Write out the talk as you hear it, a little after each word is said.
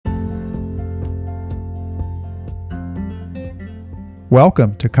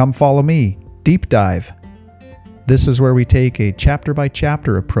Welcome to Come Follow Me, Deep Dive. This is where we take a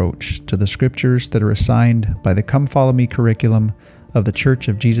chapter-by-chapter approach to the scriptures that are assigned by the Come Follow Me curriculum of the Church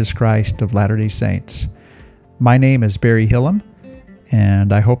of Jesus Christ of Latter-day Saints. My name is Barry Hillam,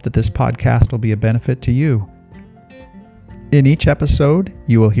 and I hope that this podcast will be a benefit to you. In each episode,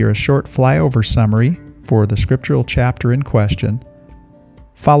 you will hear a short flyover summary for the scriptural chapter in question,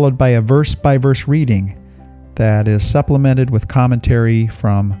 followed by a verse-by-verse reading that is supplemented with commentary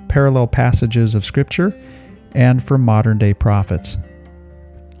from parallel passages of Scripture and from modern-day prophets.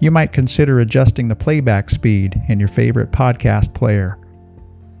 You might consider adjusting the playback speed in your favorite podcast player.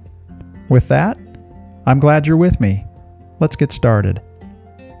 With that, I'm glad you're with me. Let's get started.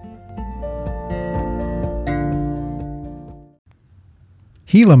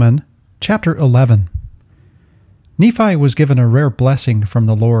 Helaman, chapter 11. Nephi was given a rare blessing from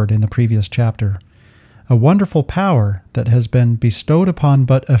the Lord in the previous chapter, a wonderful power that has been bestowed upon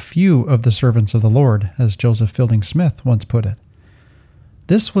but a few of the servants of the Lord, as Joseph Fielding Smith once put it.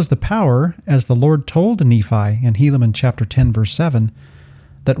 This was the power, as the Lord told Nephi in Helaman chapter 10, verse 7,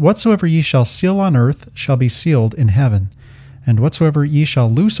 that whatsoever ye shall seal on earth shall be sealed in heaven, and whatsoever ye shall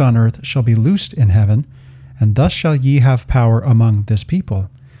loose on earth shall be loosed in heaven, and thus shall ye have power among this people.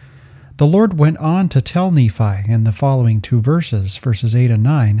 The Lord went on to tell Nephi in the following two verses, verses 8 and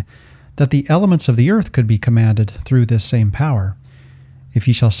 9, that the elements of the earth could be commanded through this same power. If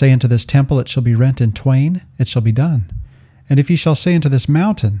ye shall say unto this temple, it shall be rent in twain, it shall be done. And if ye shall say unto this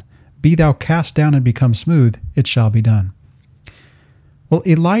mountain, be thou cast down and become smooth, it shall be done. Well,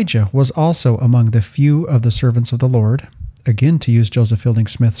 Elijah was also among the few of the servants of the Lord, again to use Joseph Fielding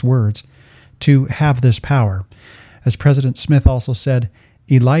Smith's words, to have this power. As President Smith also said,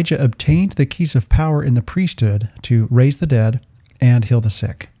 Elijah obtained the keys of power in the priesthood to raise the dead and heal the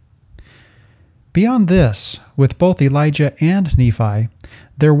sick. Beyond this, with both Elijah and Nephi,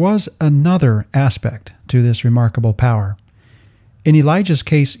 there was another aspect to this remarkable power. In Elijah's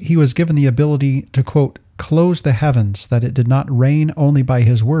case, he was given the ability to, quote, close the heavens, that it did not rain only by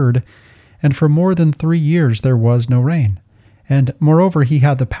his word, and for more than 3 years there was no rain. And moreover, he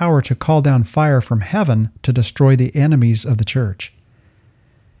had the power to call down fire from heaven to destroy the enemies of the church.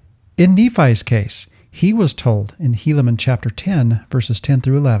 In Nephi's case, he was told in Helaman chapter 10, verses 10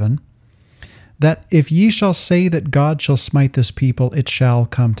 through 11, that if ye shall say that God shall smite this people, it shall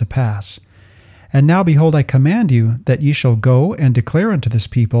come to pass. And now behold, I command you that ye shall go and declare unto this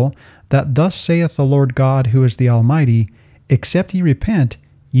people, that thus saith the Lord God, who is the Almighty, except ye repent,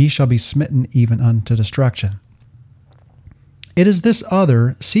 ye shall be smitten even unto destruction. It is this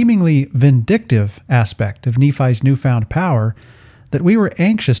other, seemingly vindictive aspect of Nephi's newfound power that we were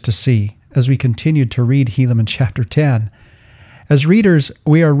anxious to see as we continued to read Helaman chapter 10. As readers,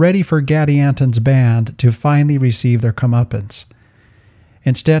 we are ready for Gadianton's band to finally receive their comeuppance.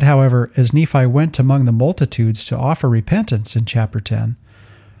 Instead, however, as Nephi went among the multitudes to offer repentance in chapter 10,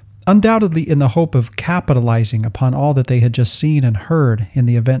 undoubtedly in the hope of capitalizing upon all that they had just seen and heard in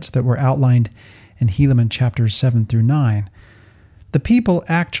the events that were outlined in Helaman chapters 7 through 9, the people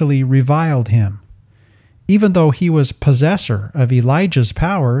actually reviled him. Even though he was possessor of Elijah's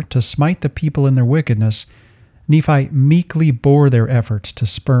power to smite the people in their wickedness, Nephi meekly bore their efforts to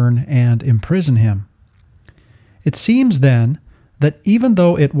spurn and imprison him. It seems then that even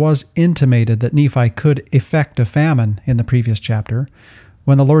though it was intimated that Nephi could effect a famine in the previous chapter,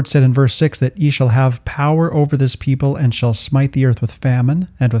 when the Lord said in verse 6 that ye shall have power over this people and shall smite the earth with famine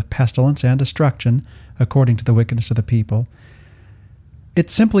and with pestilence and destruction according to the wickedness of the people, it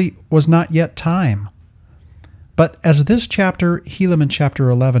simply was not yet time. But as this chapter, Helaman chapter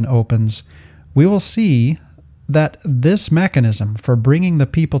 11, opens, we will see that this mechanism for bringing the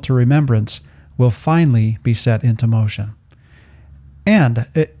people to remembrance will finally be set into motion. And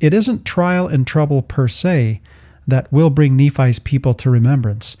it isn't trial and trouble per se that will bring Nephi's people to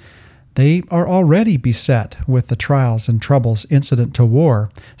remembrance. They are already beset with the trials and troubles incident to war,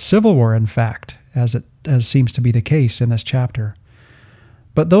 civil war in fact, as seems to be the case in this chapter.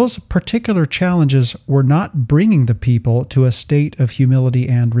 But those particular challenges were not bringing the people to a state of humility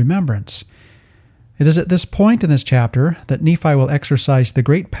and remembrance. It is at this point in this chapter that Nephi will exercise the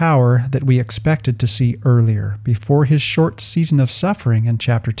great power that we expected to see earlier, before his short season of suffering in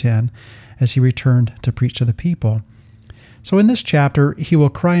chapter 10, as he returned to preach to the people. So in this chapter, he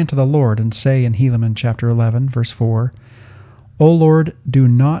will cry unto the Lord and say in Helaman chapter 11, verse 4, O Lord, do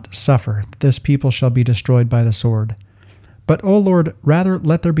not suffer that this people shall be destroyed by the sword. But, O Lord, rather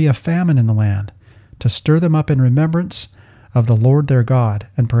let there be a famine in the land, to stir them up in remembrance of the Lord their God,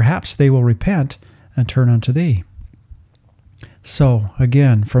 and perhaps they will repent and turn unto thee. So,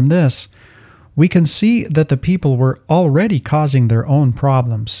 again, from this, we can see that the people were already causing their own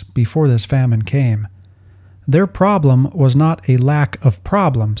problems before this famine came. Their problem was not a lack of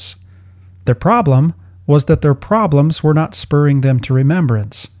problems. Their problem was that their problems were not spurring them to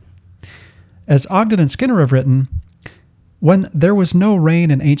remembrance. As Ogden and Skinner have written, when there was no rain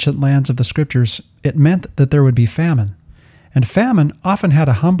in ancient lands of the Scriptures, it meant that there would be famine. And famine often had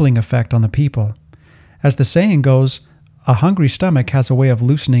a humbling effect on the people. As the saying goes, a hungry stomach has a way of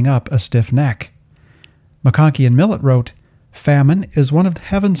loosening up a stiff neck. McConkie and Millet wrote, "Famine is one of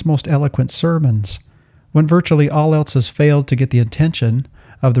heaven's most eloquent sermons. When virtually all else has failed to get the attention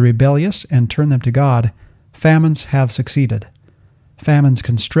of the rebellious and turn them to God, famines have succeeded. Famines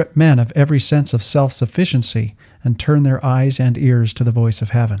can strip men of every sense of self-sufficiency and turn their eyes and ears to the voice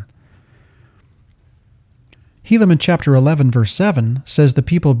of heaven." Helaman chapter 11, verse 7 says the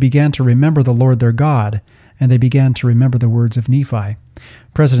people began to remember the Lord their God, and they began to remember the words of Nephi.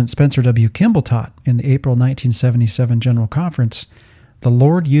 President Spencer W. Kimball taught in the April 1977 General Conference, "The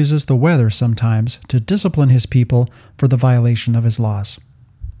Lord uses the weather sometimes to discipline his people for the violation of his laws."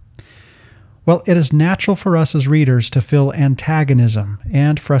 Well, it is natural for us as readers to feel antagonism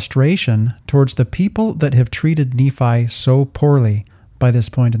and frustration towards the people that have treated Nephi so poorly by this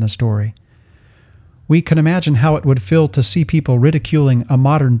point in the story. We can imagine how it would feel to see people ridiculing a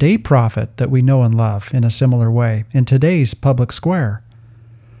modern-day prophet that we know and love in a similar way in today's public square.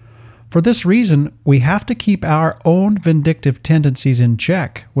 For this reason, we have to keep our own vindictive tendencies in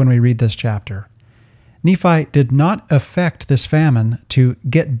check when we read this chapter. Nephi did not affect this famine to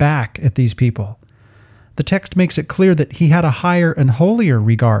get back at these people. The text makes it clear that he had a higher and holier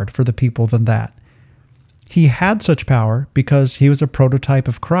regard for the people than that. He had such power because he was a prototype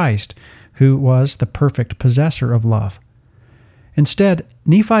of Christ, who was the perfect possessor of love. Instead,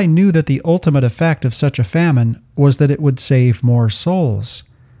 Nephi knew that the ultimate effect of such a famine was that it would save more souls.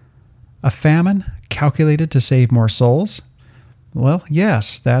 A famine calculated to save more souls? Well,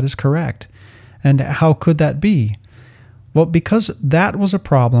 yes, that is correct. And how could that be? Well, because that was a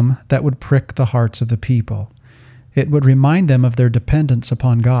problem that would prick the hearts of the people. It would remind them of their dependence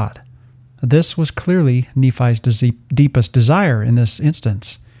upon God. This was clearly Nephi's deepest desire in this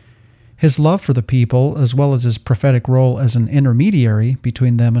instance. His love for the people, as well as his prophetic role as an intermediary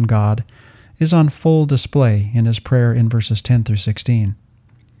between them and God, is on full display in his prayer in verses 10 through 16.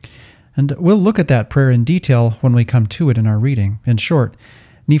 And we'll look at that prayer in detail when we come to it in our reading. In short,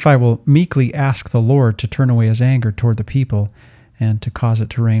 Nephi will meekly ask the Lord to turn away his anger toward the people and to cause it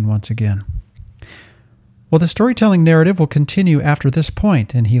to rain once again. Well, the storytelling narrative will continue after this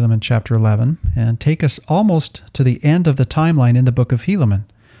point in Helaman chapter 11 and take us almost to the end of the timeline in the book of Helaman.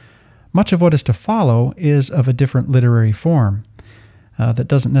 Much of what is to follow is of a different literary form that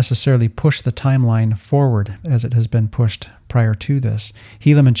doesn't necessarily push the timeline forward as it has been pushed prior to this.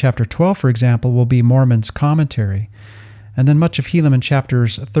 Helaman chapter 12, for example, will be Mormon's commentary, and then much of Helaman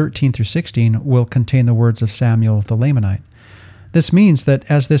chapters 13 through 16 will contain the words of Samuel the Lamanite. This means that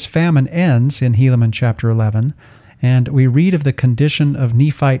as this famine ends in Helaman chapter 11, and we read of the condition of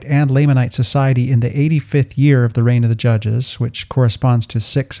Nephite and Lamanite society in the 85th year of the reign of the judges, which corresponds to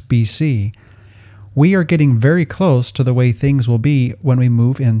 6 BC, we are getting very close to the way things will be when we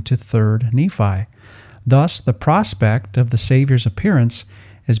move into 3rd Nephi. Thus, the prospect of the Savior's appearance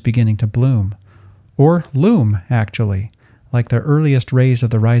is beginning to bloom, or loom, actually, like the earliest rays of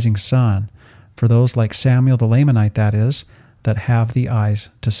the rising sun, for those like Samuel the Lamanite, that is, that have the eyes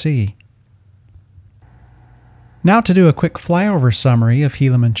to see. Now to do a quick flyover summary of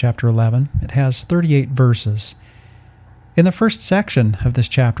Helaman chapter 11. It has 38 verses. In the first section of this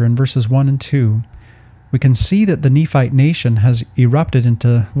chapter, in verses 1 and 2, we can see that the Nephite nation has erupted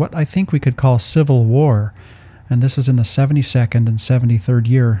into what I think we could call civil war, and this is in the 72nd and 73rd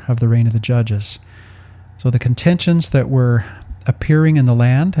year of the reign of the judges. So the contentions that were appearing in the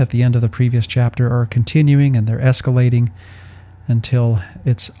land at the end of the previous chapter are continuing, and they're escalating until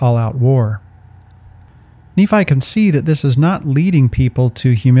it's all-out war. Nephi can see that this is not leading people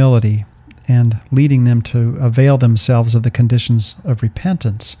to humility and leading them to avail themselves of the conditions of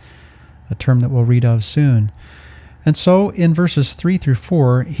repentance, a term that we'll read of soon. And so in verses 3 through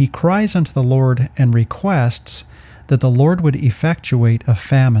 4, he cries unto the Lord and requests that the Lord would effectuate a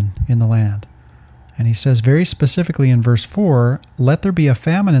famine in the land. And he says very specifically in verse 4, "Let there be a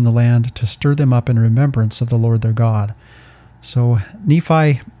famine in the land to stir them up in remembrance of the Lord their God." So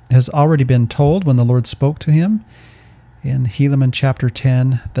Nephi has already been told when the Lord spoke to him in Helaman chapter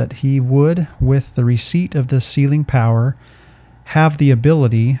 10 that he would, with the receipt of this sealing power, have the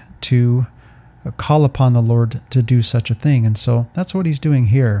ability to call upon the Lord to do such a thing. And so that's what he's doing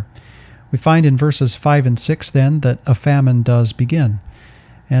here. We find in verses 5 and 6 then that a famine does begin.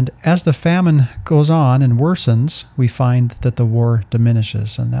 And as the famine goes on and worsens, we find that the war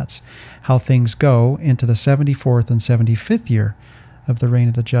diminishes. And that's how things go into the 74th and 75th year of the reign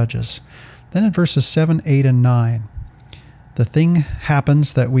of the judges. Then in verses 7, 8, and 9, the thing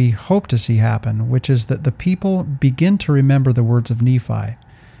happens that we hope to see happen, which is that the people begin to remember the words of Nephi.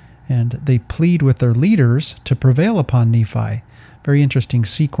 And they plead with their leaders to prevail upon Nephi. Very interesting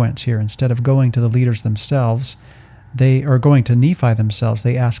sequence here. Instead of going to the leaders themselves, they are going to Nephi themselves.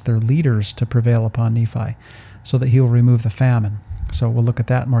 They ask their leaders to prevail upon Nephi so that he will remove the famine. So we'll look at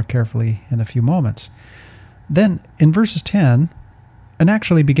that more carefully in a few moments. Then in verses 10, and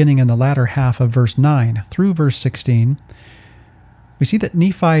actually beginning in the latter half of verse 9 through verse 16, we see that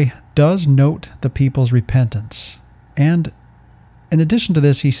Nephi does note the people's repentance. And in addition to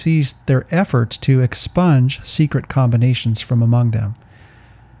this, he sees their efforts to expunge secret combinations from among them.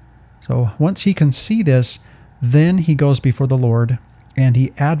 So once he can see this, then he goes before the Lord and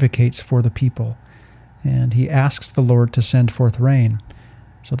he advocates for the people. And he asks the Lord to send forth rain.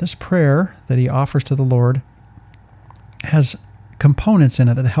 So this prayer that he offers to the Lord has components in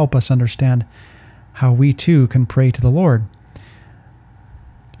it that help us understand how we too can pray to the Lord.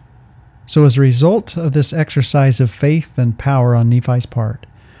 So as a result of this exercise of faith and power on Nephi's part,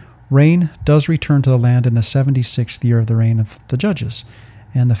 rain does return to the land in the 76th year of the reign of the judges,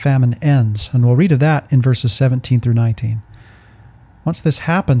 and the famine ends. And we'll read of that in verses 17 through 19. Once this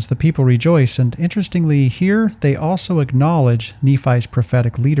happens, the people rejoice, and interestingly here, they also acknowledge Nephi's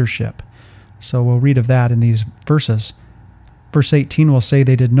prophetic leadership. So we'll read of that in these verses. Verse 18 will say,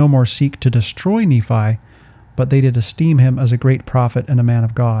 "They did no more seek to destroy Nephi, but they did esteem him as a great prophet and a man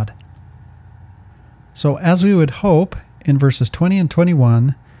of God." So as we would hope, in verses 20 and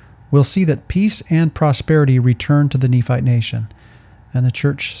 21, we'll see that peace and prosperity return to the Nephite nation, and the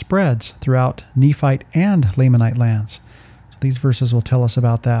church spreads throughout Nephite and Lamanite lands. So these verses will tell us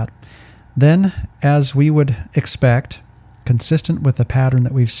about that. Then, as we would expect, consistent with the pattern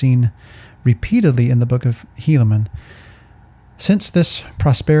that we've seen repeatedly in the book of Helaman, since this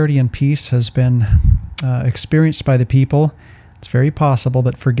prosperity and peace has been experienced by the people, it's very possible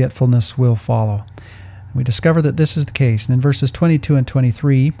that forgetfulness will follow. We discover that this is the case. And in verses 22 and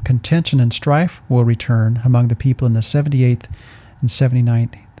 23, contention and strife will return among the people in the 78th and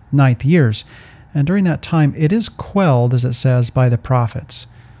 79th years. And during that time, it is quelled, as it says, by the prophets.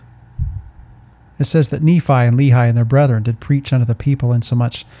 It says that Nephi and Lehi and their brethren did preach unto the people,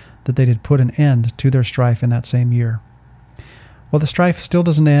 insomuch that they did put an end to their strife in that same year. Well, the strife still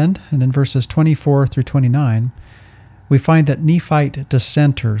doesn't end, and in verses 24 through 29, we find that Nephite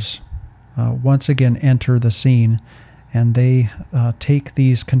dissenters once again enter the scene, and they take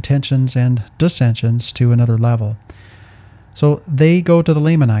these contentions and dissensions to another level. So they go to the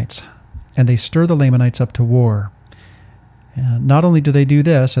Lamanites, and they stir the Lamanites up to war. And not only do they do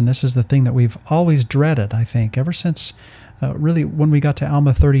this, and this is the thing that we've always dreaded, I think, ever since really when we got to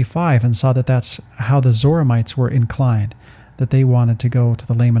Alma 35 and saw that that's how the Zoramites were inclined, that they wanted to go to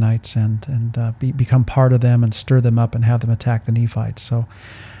the Lamanites and become part of them and stir them up and have them attack the Nephites. So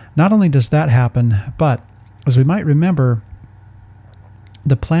not only does that happen, but as we might remember,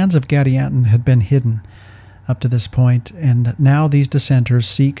 the plans of Gadianton had been hidden up to this point, and now these dissenters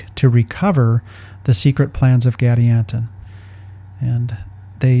seek to recover the secret plans of Gadianton. And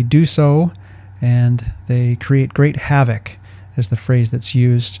they do so, and they create great havoc, is the phrase that's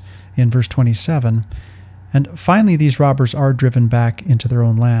used in verse 27. And finally, these robbers are driven back into their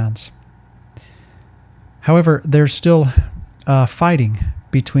own lands. However, there's still fighting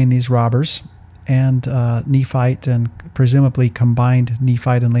between these robbers and Nephite and presumably combined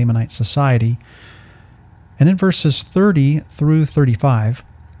Nephite and Lamanite society. And in verses 30 through 35,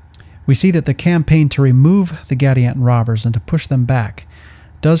 we see that the campaign to remove the Gadianton robbers and to push them back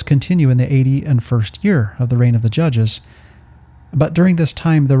does continue in the 81st year of the reign of the judges, but during this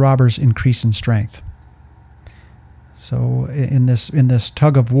time the robbers increase in strength. So in this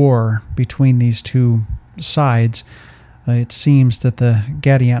tug of war between these two sides, it seems that the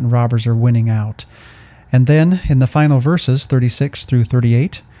Gadianton robbers are winning out. And then in the final verses, 36 through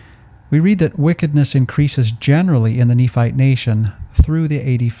 38, we read that wickedness increases generally in the Nephite nation through the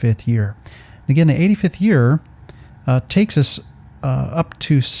 85th year. And again, the 85th year takes us up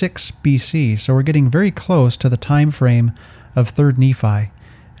to 6 BC, so we're getting very close to the time frame of 3rd Nephi,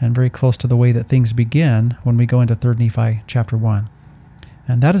 and very close to the way that things begin when we go into 3rd Nephi chapter 1.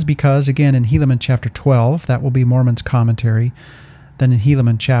 And that is because, again, in Helaman chapter 12, that will be Mormon's commentary. Then in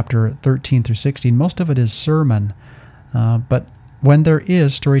Helaman chapter 13 through 16, most of it is sermon. But when there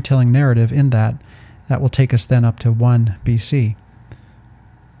is storytelling narrative in that, that will take us then up to 1 BC.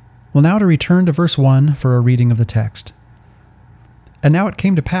 Well, now to return to verse 1 for a reading of the text. And now it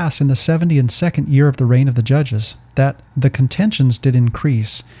came to pass in the 72nd year of the reign of the judges, that the contentions did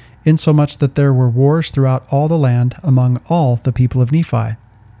increase, insomuch that there were wars throughout all the land among all the people of Nephi.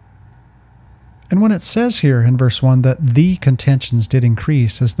 And when it says here in verse 1 that the contentions did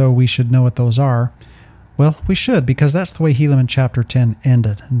increase, as though we should know what those are, well, we should, because that's the way Helaman chapter 10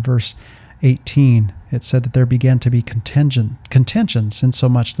 ended. In verse 18, it said that there began to be contentions,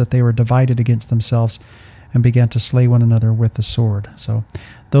 insomuch that they were divided against themselves and began to slay one another with the sword. So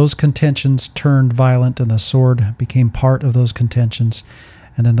those contentions turned violent, and the sword became part of those contentions.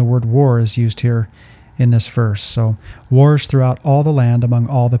 And then the word war is used here in this verse. So wars throughout all the land among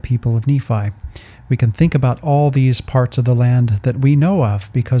all the people of Nephi. We can think about all these parts of the land that we know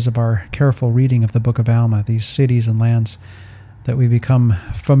of because of our careful reading of the book of Alma, these cities and lands that we become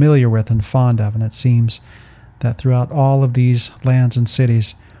familiar with and fond of. And it seems that throughout all of these lands and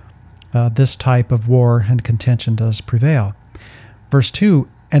cities, this type of war and contention does prevail. Verse 2,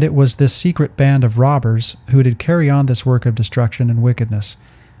 and it was this secret band of robbers who did carry on this work of destruction and wickedness.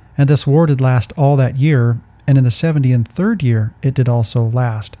 And this war did last all that year, and in the 73rd year it did also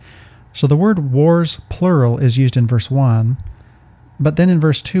last. So the word wars, plural, is used in verse 1, but then in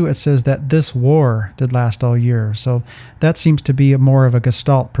verse 2 it says that this war did last all year. So that seems to be more of a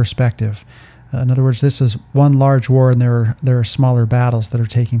Gestalt perspective. In other words, this is one large war, and there are smaller battles that are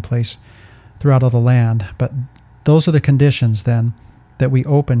taking place throughout all the land. But those are the conditions, then, that we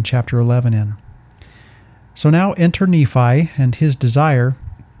open chapter 11 in. So now enter Nephi and his desire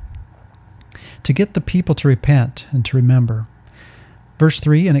to get the people to repent and to remember. Verse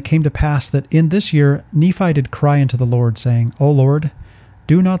 3, and it came to pass that in this year Nephi did cry unto the Lord, saying, O Lord,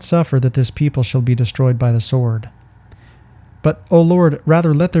 do not suffer that this people shall be destroyed by the sword. But, O Lord,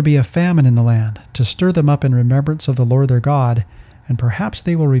 rather let there be a famine in the land, to stir them up in remembrance of the Lord their God, and perhaps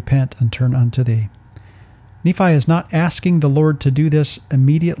they will repent and turn unto thee. Nephi is not asking the Lord to do this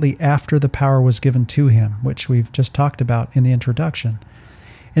immediately after the power was given to him, which we've just talked about in the introduction.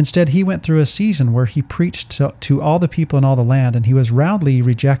 Instead, he went through a season where he preached to all the people in all the land, and he was roundly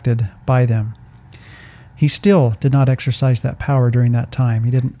rejected by them. He still did not exercise that power during that time.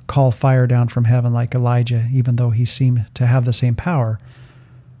 He didn't call fire down from heaven like Elijah, even though he seemed to have the same power.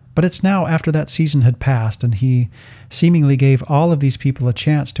 But it's now after that season had passed, and he seemingly gave all of these people a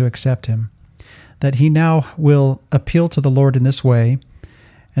chance to accept him, that he now will appeal to the Lord in this way.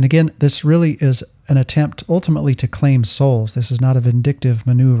 And again, this really is an attempt ultimately to claim souls. This is not a vindictive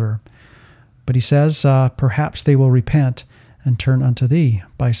maneuver. But he says, perhaps they will repent and turn unto thee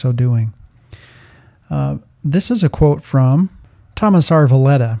by so doing. This is a quote from Thomas R.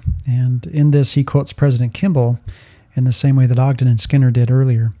 Valletta, and in this he quotes President Kimball in the same way that Ogden and Skinner did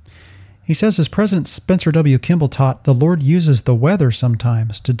earlier. He says, as President Spencer W. Kimball taught, the Lord uses the weather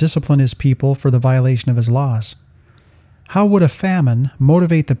sometimes to discipline his people for the violation of his laws. How would a famine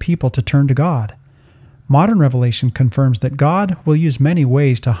motivate the people to turn to God? Modern revelation confirms that God will use many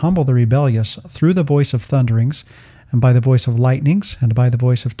ways to humble the rebellious through the voice of thunderings, and by the voice of lightnings, and by the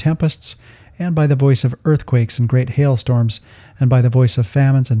voice of tempests, and by the voice of earthquakes and great hailstorms, and by the voice of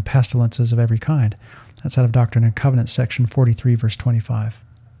famines and pestilences of every kind. That's out of Doctrine and Covenants, section 43, verse 25.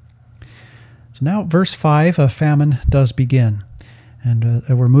 So now, verse 5, a famine does begin, and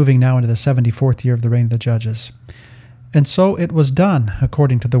we're moving now into the 74th year of the reign of the judges. And so it was done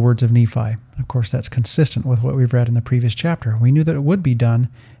according to the words of Nephi. Of course, that's consistent with what we've read in the previous chapter. We knew that it would be done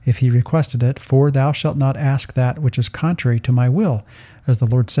if he requested it, for thou shalt not ask that which is contrary to my will, as the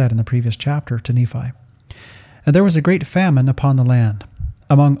Lord said in the previous chapter to Nephi. And there was a great famine upon the land,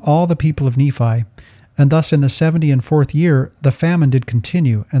 among all the people of Nephi, and thus in the 74th year the famine did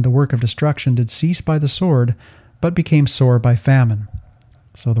continue, and the work of destruction did cease by the sword, but became sore by famine.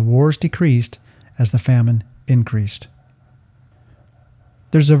 So the wars decreased as the famine increased.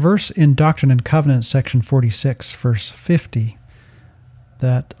 There's a verse in Doctrine and Covenants, section 46, verse 50,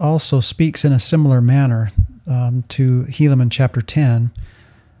 that also speaks in a similar manner to Helaman chapter 10,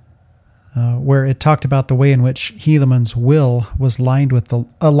 where it talked about the way in which Helaman's will was aligned with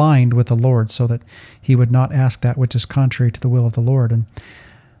the Lord, so that he would not ask that which is contrary to the will of the Lord. And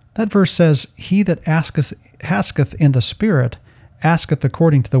that verse says, he that asketh in the Spirit asketh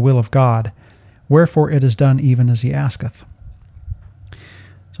according to the will of God, wherefore it is done even as he asketh.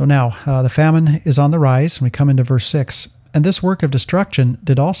 So now, the famine is on the rise, and we come into verse 6. And this work of destruction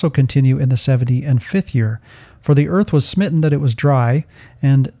did also continue in the 75th year. For the earth was smitten that it was dry,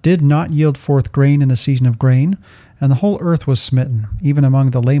 and did not yield forth grain in the season of grain. And the whole earth was smitten, even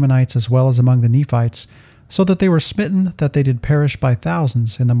among the Lamanites as well as among the Nephites, so that they were smitten that they did perish by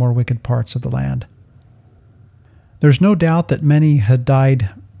thousands in the more wicked parts of the land. There's no doubt that many had died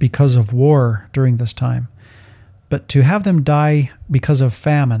because of war during this time. but to have them die because of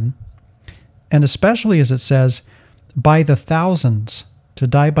famine, and especially as it says, by the thousands, to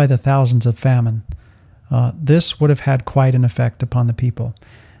die by the thousands of famine, this would have had quite an effect upon the people.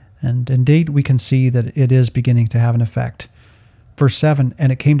 And indeed, we can see that it is beginning to have an effect. Verse 7,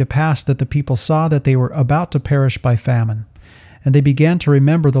 and it came to pass that the people saw that they were about to perish by famine, and they began to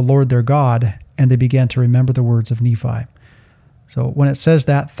remember the Lord their God, and they began to remember the words of Nephi. So when it says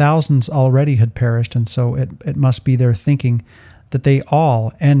that, thousands already had perished, and so it must be their thinking that they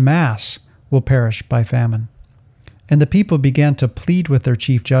all, en masse, will perish by famine. And the people began to plead with their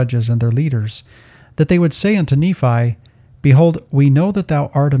chief judges and their leaders, that they would say unto Nephi, Behold, we know that thou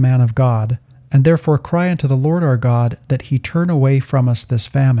art a man of God, and therefore cry unto the Lord our God, that he turn away from us this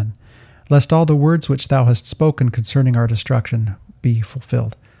famine, lest all the words which thou hast spoken concerning our destruction be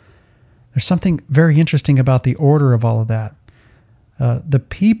fulfilled. There's something very interesting about the order of all of that. The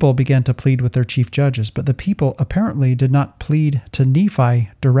people began to plead with their chief judges, but the people apparently did not plead to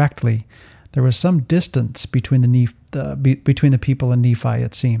Nephi directly. There was some distance between the people and Nephi,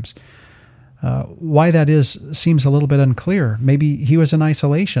 it seems. Why that is seems a little bit unclear. Maybe he was in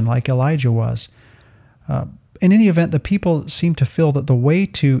isolation like Elijah was. In any event, the people seem to feel that the way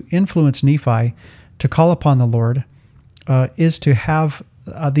to influence Nephi to call upon the Lord is to have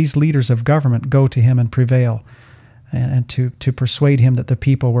these leaders of government go to him and prevail, and to persuade him that the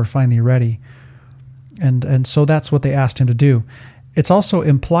people were finally ready. And so that's what they asked him to do. It's also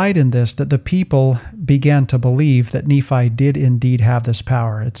implied in this that the people began to believe that Nephi did indeed have this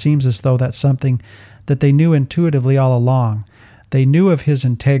power. It seems as though that's something that they knew intuitively all along. They knew of his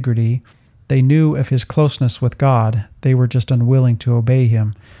integrity. They knew of his closeness with God. They were just unwilling to obey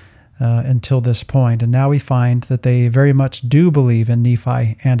him until this point. And now we find that they very much do believe in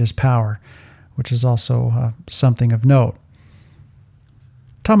Nephi and his power, which is also something of note.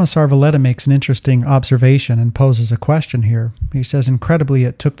 Thomas Arvilletta makes an interesting observation and poses a question here. He says, incredibly,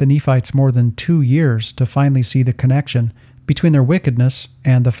 it took the Nephites more than 2 years to finally see the connection between their wickedness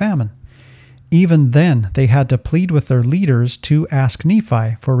and the famine. Even then, they had to plead with their leaders to ask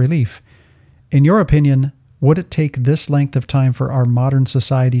Nephi for relief. In your opinion, would it take this length of time for our modern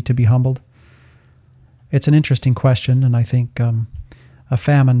society to be humbled? It's an interesting question, and I think a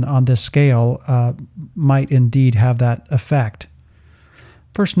famine on this scale might indeed have that effect.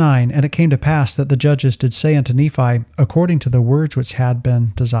 Verse 9, and it came to pass that the judges did say unto Nephi, according to the words which had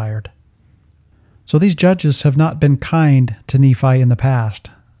been desired. So these judges have not been kind to Nephi in the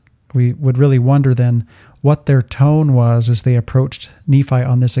past. We would really wonder then what their tone was as they approached Nephi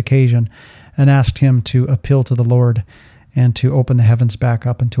on this occasion and asked him to appeal to the Lord and to open the heavens back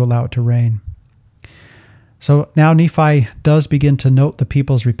up and to allow it to rain. So now Nephi does begin to note the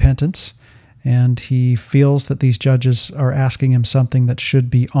people's repentance, and he feels that these judges are asking him something that should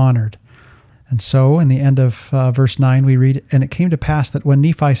be honored. And so, in the end of verse 9, we read, and it came to pass that when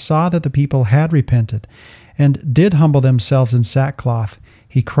Nephi saw that the people had repented, and did humble themselves in sackcloth,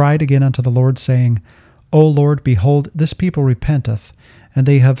 he cried again unto the Lord, saying, O Lord, behold, this people repenteth, and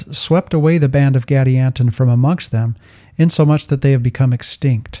they have swept away the band of Gadianton from amongst them, insomuch that they have become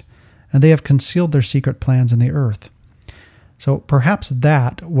extinct, and they have concealed their secret plans in the earth. So perhaps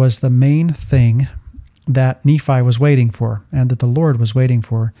that was the main thing that Nephi was waiting for, and that the Lord was waiting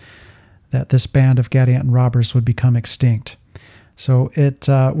for, that this band of Gadianton robbers would become extinct. So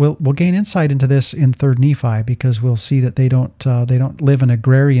we'll gain insight into this in 3rd Nephi, because we'll see that they don't live an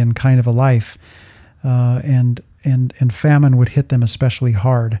agrarian kind of a life, and famine would hit them especially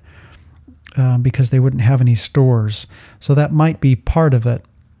hard because they wouldn't have any stores. So that might be part of it,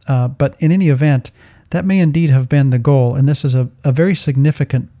 but in any event, that may indeed have been the goal, and this is a very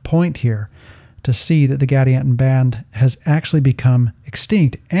significant point here, to see that the Gadianton band has actually become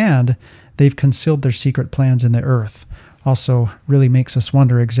extinct, and they've concealed their secret plans in the earth. Also really makes us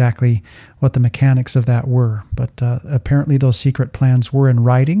wonder exactly what the mechanics of that were, but apparently those secret plans were in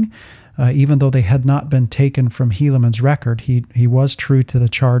writing. Even though they had not been taken from Helaman's record, he was true to the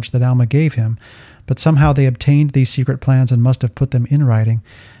charge that Alma gave him, but somehow they obtained these secret plans and must have put them in writing,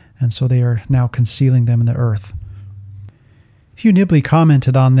 and so they are now concealing them in the earth. Hugh Nibley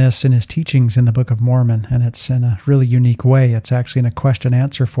commented on this in his teachings in the Book of Mormon, and it's in a really unique way. It's actually in a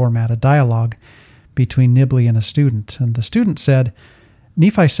question-answer format, a dialogue between Nibley and a student. And the student said,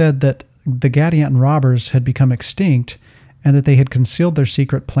 Nephi said that the Gadianton robbers had become extinct and that they had concealed their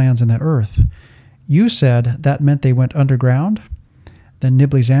secret plans in the earth. You said that meant they went underground? Then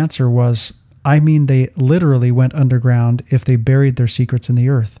Nibley's answer was, I mean they literally went underground if they buried their secrets in the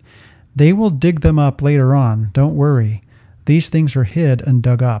earth. They will dig them up later on, don't worry. These things are hid and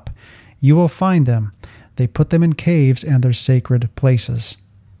dug up. You will find them. They put them in caves and their sacred places.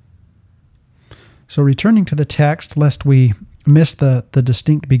 So returning to the text, lest we miss the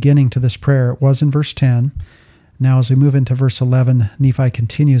distinct beginning to this prayer, it was in verse 10. Now as we move into verse 11, Nephi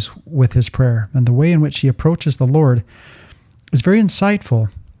continues with his prayer. And the way in which he approaches the Lord is very insightful,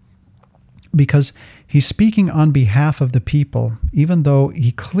 because he's speaking on behalf of the people, even though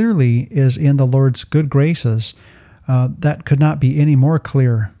he clearly is in the Lord's good graces. That could not be any more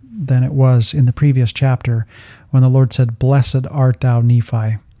clear than it was in the previous chapter when the Lord said, "Blessed art thou,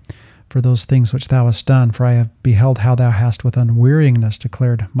 Nephi, for those things which thou hast done, for I have beheld how thou hast with unweariness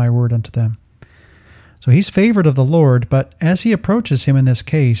declared my word unto them." So he's favored of the Lord, but as he approaches him in this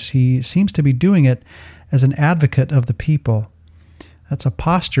case, he seems to be doing it as an advocate of the people. That's a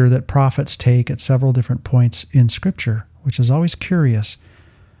posture that prophets take at several different points in Scripture, which is always curious.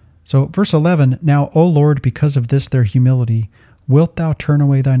 So verse 11, "Now, O Lord, because of this their humility, wilt thou turn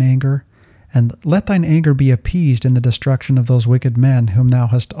away thine anger? And let thine anger be appeased in the destruction of those wicked men whom thou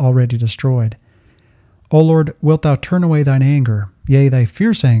hast already destroyed. O Lord, wilt thou turn away thine anger, yea, thy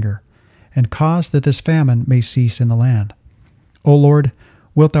fierce anger, and cause that this famine may cease in the land. O Lord,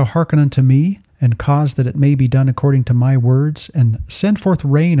 wilt thou hearken unto me, and cause that it may be done according to my words, and send forth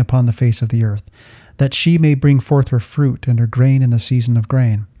rain upon the face of the earth, that she may bring forth her fruit and her grain in the season of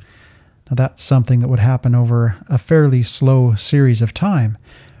grain." Now that's something that would happen over a fairly slow series of time.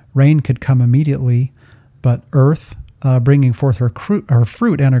 Rain could come immediately, but earth bringing forth her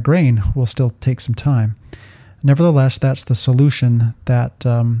fruit and her grain will still take some time. Nevertheless, that's the solution that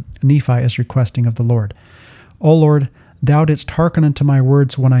Nephi is requesting of the Lord. "O Lord, thou didst hearken unto my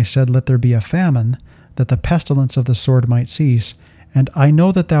words when I said, Let there be a famine, that the pestilence of the sword might cease. And I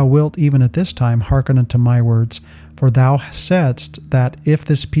know that thou wilt even at this time hearken unto my words, for thou saidst that if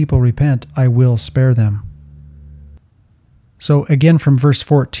this people repent, I will spare them." So again, from verse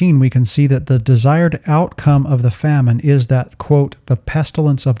 14, we can see that the desired outcome of the famine is that, quote, "the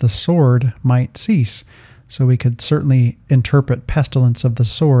pestilence of the sword might cease." So we could certainly interpret pestilence of the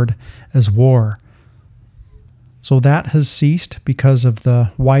sword as war. So that has ceased because of the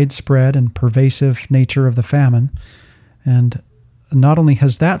widespread and pervasive nature of the famine. And not only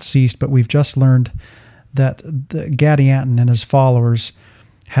has that ceased, but we've just learned that the Gadianton and his followers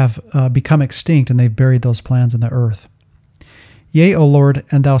have become extinct, and they've buried those plans in the earth. "Yea, O Lord,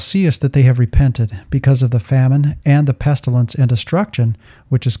 and thou seest that they have repented because of the famine and the pestilence and destruction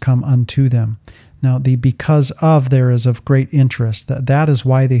which is come unto them." Now, the "because of" there is of great interest. That is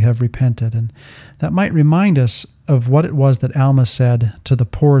why they have repented. And that might remind us of what it was that Alma said to the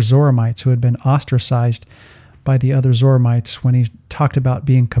poor Zoramites who had been ostracized by the other Zoramites when he talked about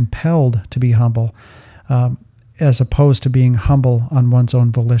being compelled to be humble, as opposed to being humble on one's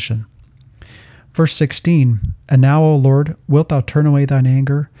own volition. Verse 16, "And now, O Lord, wilt thou turn away thine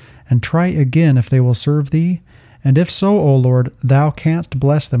anger, and try again if they will serve thee? And if so, O Lord, thou canst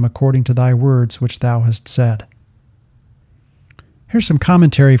bless them according to thy words which thou hast said." Here's some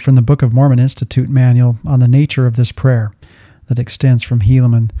commentary from the Book of Mormon Institute manual on the nature of this prayer that extends from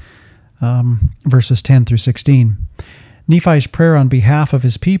Helaman, verses 10 through 16. Nephi's prayer on behalf of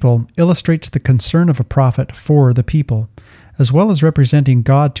his people illustrates the concern of a prophet for the people. As well as representing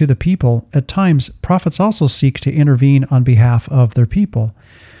God to the people, at times prophets also seek to intervene on behalf of their people.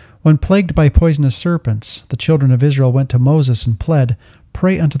 When plagued by poisonous serpents, the children of Israel went to Moses and pled,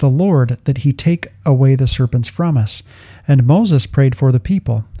 "Pray unto the Lord that he take away the serpents from us." And Moses prayed for the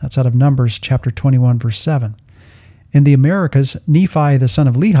people. That's out of Numbers chapter 21, verse 7. In the Americas, Nephi the son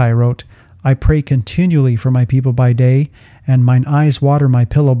of Lehi wrote, "I pray continually for my people by day, and mine eyes water my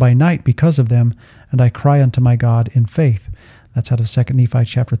pillow by night because of them, and I cry unto my God in faith." That's out of 2 Nephi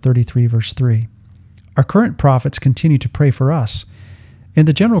chapter 33, verse 3. Our current prophets continue to pray for us. In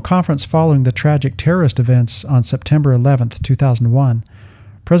the General Conference following the tragic terrorist events on September 11th, 2001,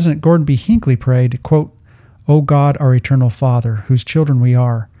 President Gordon B. Hinckley prayed, quote, "O God, our eternal Father, whose children we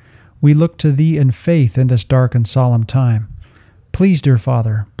are, we look to Thee in faith in this dark and solemn time. Please, dear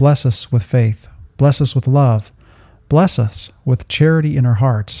Father, bless us with faith, bless us with love, bless us with charity in our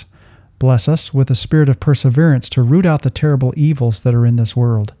hearts, bless us with a spirit of perseverance to root out the terrible evils that are in this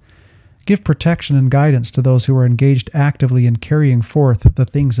world. Give protection and guidance to those who are engaged actively in carrying forth the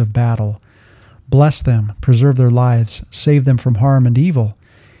things of battle. Bless them, preserve their lives, save them from harm and evil.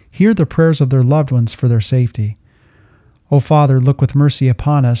 Hear the prayers of their loved ones for their safety. O Father, look with mercy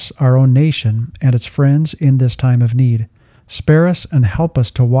upon us, our own nation, and its friends in this time of need. Spare us and help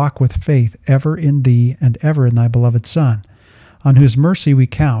us to walk with faith ever in Thee and ever in Thy beloved Son, on whose mercy we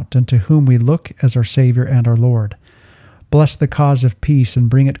count and to whom we look as our Savior and our Lord. Bless the cause of peace and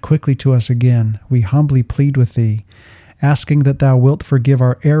bring it quickly to us again. We humbly plead with Thee, asking that Thou wilt forgive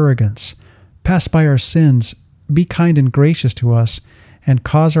our arrogance, pass by our sins, be kind and gracious to us, and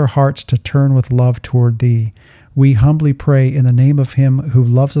cause our hearts to turn with love toward thee. We humbly pray in the name of him who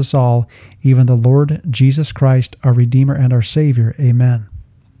loves us all, even the Lord Jesus Christ, our Redeemer and our Savior. Amen.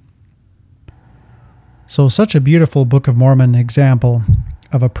 So such a beautiful Book of Mormon example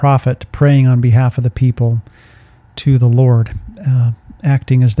of a prophet praying on behalf of the people to the Lord,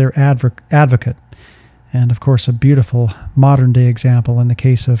 acting as their advocate. And of course, a beautiful modern day example in the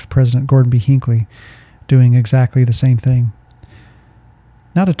case of President Gordon B. Hinckley doing exactly the same thing.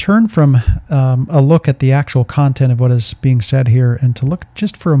 Now to turn from a look at the actual content of what is being said here, and to look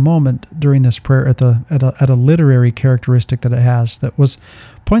just for a moment during this prayer at a literary characteristic that it has that was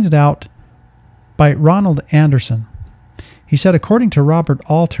pointed out by Ronald Anderson. He said, according to Robert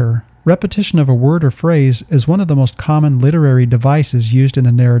Alter, repetition of a word or phrase is one of the most common literary devices used in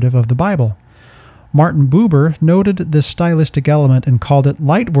the narrative of the Bible. Martin Buber noted this stylistic element and called it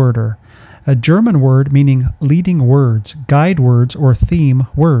Leitwörter, a German word meaning leading words, guide words, or theme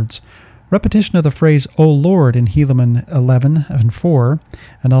words. Repetition of the phrase, O Lord, in Helaman 11 and 4,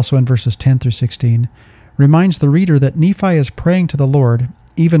 and also in verses 10 through 16, reminds the reader that Nephi is praying to the Lord,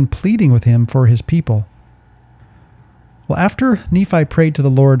 even pleading with him for his people. Well, after Nephi prayed to the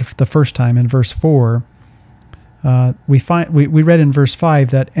Lord the first time in verse 4, we read in verse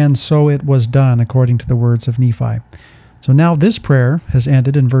 5 that, and so it was done according to the words of Nephi. So now this prayer has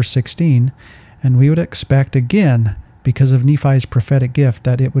ended in verse 16, and we would expect again, because of Nephi's prophetic gift,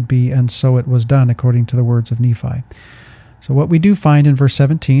 that it would be, and so it was done according to the words of Nephi. So what we do find in verse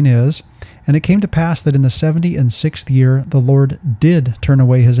 17 is, and it came to pass that in the 76th year the Lord did turn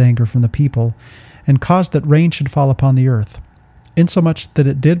away his anger from the people, and caused that rain should fall upon the earth, insomuch that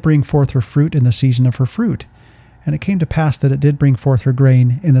it did bring forth her fruit in the season of her fruit. And it came to pass that it did bring forth her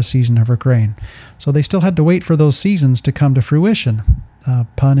grain in the season of her grain. So they still had to wait for those seasons to come to fruition,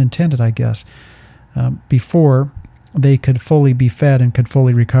 pun intended, I guess, before they could fully be fed and could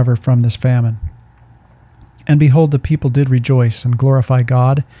fully recover from this famine. And behold, the people did rejoice and glorify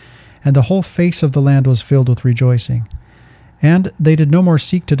God, and the whole face of the land was filled with rejoicing. And they did no more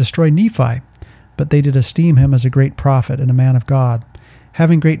seek to destroy Nephi, but they did esteem him as a great prophet and a man of God,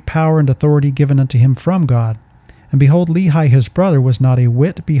 having great power and authority given unto him from God. And behold, Lehi his brother was not a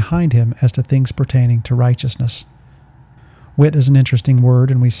whit behind him as to things pertaining to righteousness. Wit is an interesting word,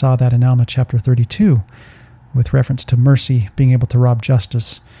 and we saw that in Alma chapter 32, with reference to mercy being able to rob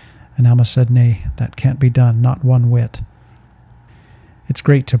justice. And Alma said, nay, that can't be done, not one whit. It's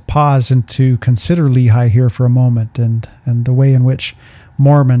great to pause and to consider Lehi here for a moment, and the way in which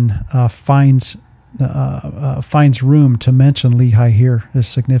Mormon finds room to mention Lehi here is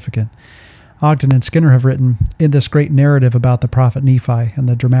significant. Ogden and Skinner have written, in this great narrative about the prophet Nephi and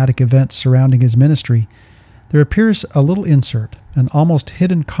the dramatic events surrounding his ministry, there appears a little insert, an almost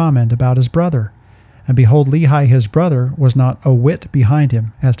hidden comment about his brother. And behold, Lehi his brother was not a whit behind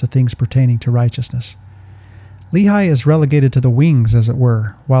him as to things pertaining to righteousness. Lehi is relegated to the wings, as it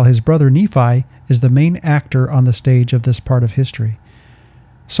were, while his brother Nephi is the main actor on the stage of this part of history.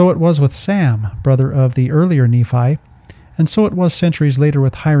 So it was with Sam, brother of the earlier Nephi, and so it was centuries later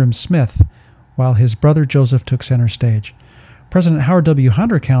with Hiram Smith, while his brother Joseph took center stage. President Howard W.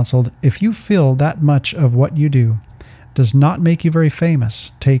 Hunter counseled, if you feel that much of what you do does not make you very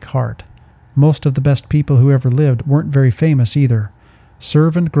famous, take heart. Most of the best people who ever lived weren't very famous either.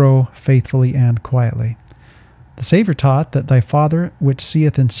 Serve and grow faithfully and quietly. The Savior taught that thy Father which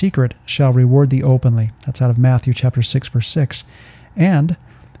seeth in secret shall reward thee openly. That's out of Matthew chapter 6, verse 6. And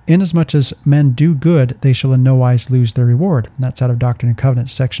inasmuch as men do good, they shall in no wise lose their reward. And that's out of Doctrine and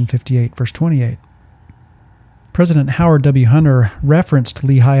Covenants, section 58, verse 28. President Howard W. Hunter referenced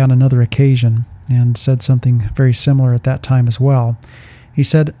Lehi on another occasion and said something very similar at that time as well. He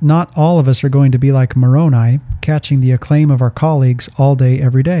said, not all of us are going to be like Moroni, catching the acclaim of our colleagues all day,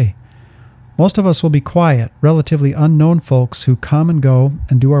 every day. Most of us will be quiet, relatively unknown folks who come and go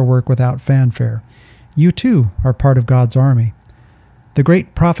and do our work without fanfare. You too are part of God's army. The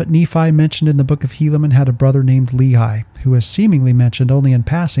great prophet Nephi mentioned in the book of Helaman had a brother named Lehi, who is seemingly mentioned only in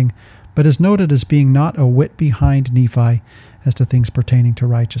passing, but is noted as being not a whit behind Nephi as to things pertaining to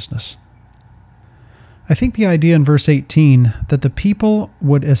righteousness. I think the idea in verse 18 that the people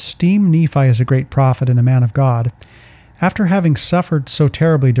would esteem Nephi as a great prophet and a man of God, after having suffered so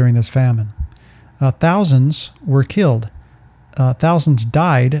terribly during this famine. Thousands were killed. Thousands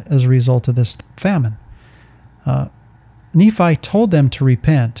died as a result of this famine. Nephi told them to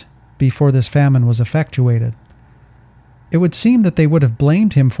repent before this famine was effectuated. It would seem that they would have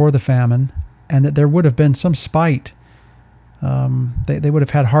blamed him for the famine and that there would have been some spite. They would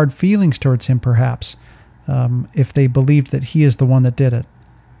have had hard feelings towards him, perhaps, if they believed that he is the one that did it.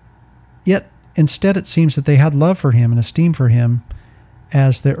 Yet, instead, it seems that they had love for him and esteem for him,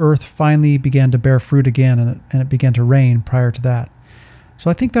 as the earth finally began to bear fruit again, and it began to rain prior to that. So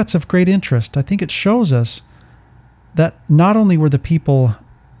I think that's of great interest. I think it shows us that not only were the people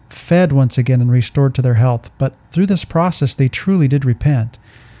fed once again and restored to their health, but through this process they truly did repent,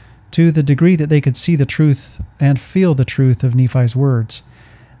 to the degree that they could see the truth and feel the truth of Nephi's words.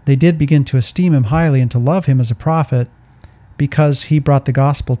 They did begin to esteem him highly and to love him as a prophet because he brought the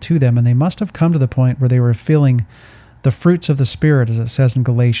gospel to them, and they must have come to the point where they were feeling the fruits of the Spirit, as it says in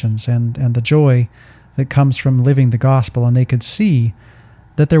Galatians, and the joy that comes from living the gospel, and they could see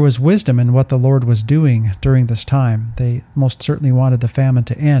that there was wisdom in what the Lord was doing during this time. They most certainly wanted the famine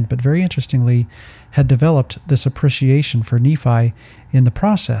to end, but very interestingly had developed this appreciation for Nephi in the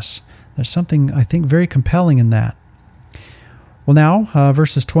process. There's something, I think, very compelling in that. Well, now,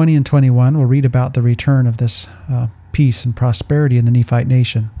 verses 20 and 21, we'll read about the return of this peace and prosperity in the Nephite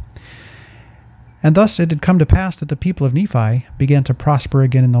nation. And thus it had come to pass that the people of Nephi began to prosper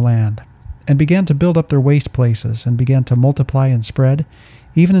again in the land, and began to build up their waste places, and began to multiply and spread,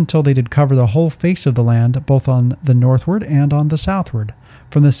 even until they did cover the whole face of the land, both on the northward and on the southward,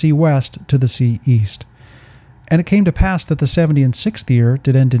 from the sea west to the sea east. And it came to pass that the 76th year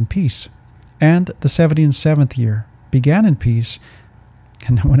did end in peace, and the 77th year began in peace.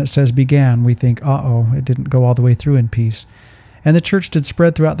 And when it says began, we think, it didn't go all the way through in peace. And the church did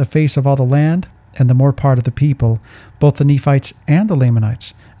spread throughout the face of all the land, and the more part of the people, both the Nephites and the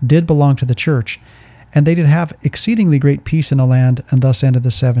Lamanites, did belong to the church, and they did have exceedingly great peace in the land, and thus ended the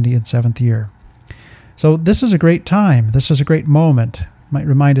 77th year. So this is a great time. This is a great moment. It might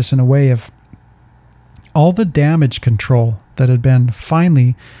remind us in a way of all the damage control that had been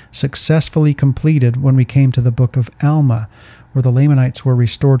finally successfully completed when we came to the book of Alma, where the Lamanites were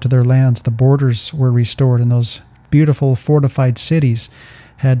restored to their lands, the borders were restored, and those beautiful fortified cities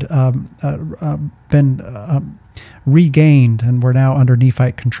had been regained and were now under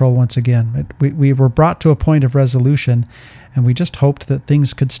Nephite control once again. We were brought to a point of resolution, and we just hoped that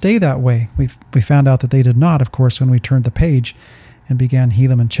things could stay that way. We found out that they did not, of course, when we turned the page and began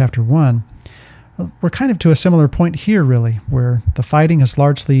Helaman chapter 1. We're kind of to a similar point here, really, where the fighting has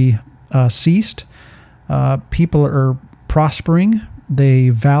largely ceased. People are prospering. They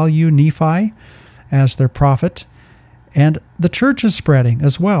value Nephi as their prophet. And the church is spreading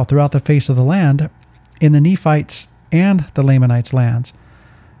as well throughout the face of the land in the Nephites and the Lamanites' lands.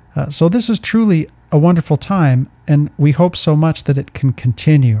 So this is truly a wonderful time, and we hope so much that it can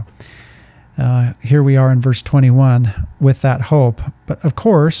continue. Here we are in verse 21 with that hope. But of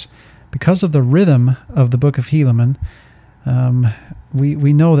course, because of the rhythm of the book of Helaman,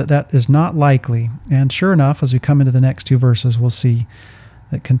 we know that is not likely. And sure enough, as we come into the next two verses, we'll see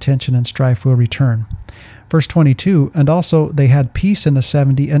that contention and strife will return. Verse 22, and also they had peace in the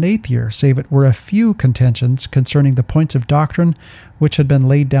 78th year, save it were a few contentions concerning the points of doctrine which had been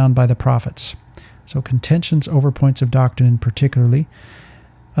laid down by the prophets. So contentions over points of doctrine in particularly.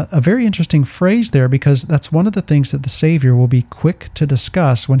 A very interesting phrase there, because that's one of the things that the Savior will be quick to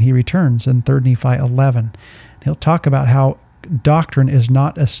discuss when he returns in 3 Nephi 11. He'll talk about how doctrine is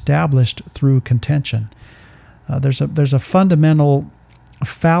not established through contention. There's a fundamental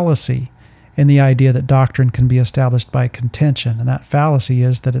fallacy in the idea that doctrine can be established by contention, and that fallacy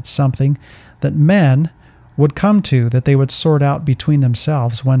is that it's something that men would come to, that they would sort out between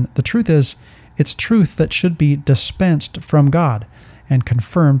themselves, when the truth is, it's truth that should be dispensed from God and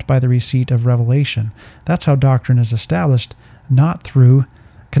confirmed by the receipt of revelation. That's how doctrine is established, not through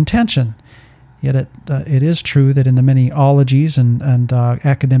contention. Yet it is true that in the many ologies and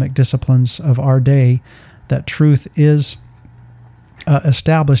academic disciplines of our day, that truth is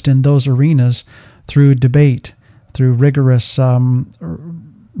established in those arenas through debate, through rigorous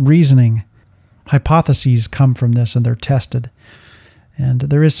reasoning. Hypotheses come from this, and they're tested. And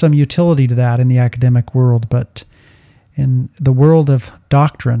there is some utility to that in the academic world, but in the world of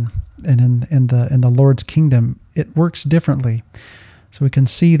doctrine and in the Lord's kingdom, it works differently. So we can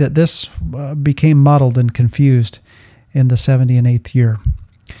see that this became muddled and confused in the 78th year.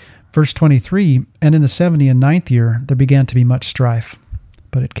 Verse 23, and in the 79th year there began to be much strife.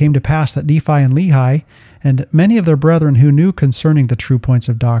 But it came to pass that Nephi and Lehi, and many of their brethren who knew concerning the true points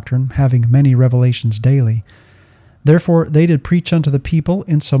of doctrine, having many revelations daily, therefore they did preach unto the people,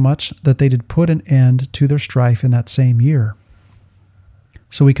 insomuch that they did put an end to their strife in that same year.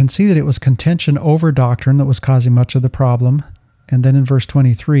 So we can see that it was contention over doctrine that was causing much of the problem. And then in verse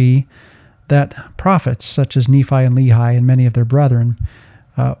 23, that prophets such as Nephi and Lehi and many of their brethren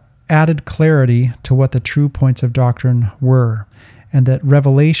added clarity to what the true points of doctrine were, and that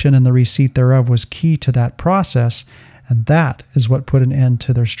revelation and the receipt thereof was key to that process, and that is what put an end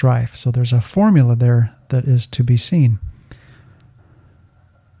to their strife. So there's a formula there that is to be seen.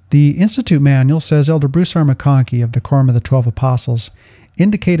 The Institute Manual says Elder Bruce R. McConkie of the Quorum of the 12 Apostles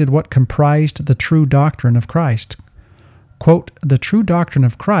indicated what comprised the true doctrine of Christ. Quote, "The true doctrine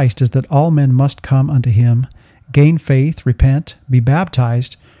of Christ is that all men must come unto him, gain faith, repent, be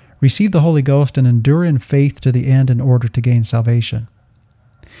baptized, receive the Holy Ghost, and endure in faith to the end in order to gain salvation."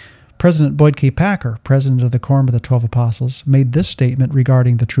 President Boyd K. Packer, president of the Quorum of the 12 Apostles, made this statement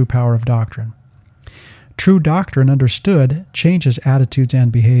regarding the true power of doctrine. True doctrine understood changes attitudes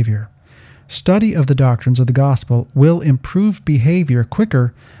and behavior. Study of the doctrines of the gospel will improve behavior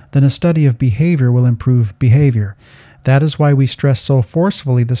quicker than a study of behavior will improve behavior. That is why we stress so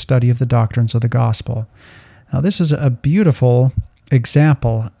forcefully the study of the doctrines of the gospel. Now, this is a beautiful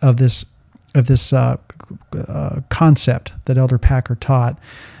example of this concept that Elder Packer taught.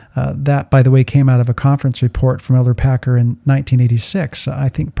 That, by the way, came out of a conference report from Elder Packer in 1986. I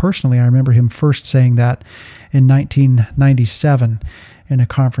think personally I remember him first saying that in 1997 in a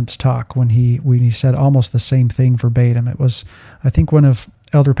conference talk when he said almost the same thing verbatim. It was, I think, one of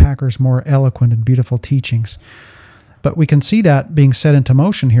Elder Packer's more eloquent and beautiful teachings. But we can see that being set into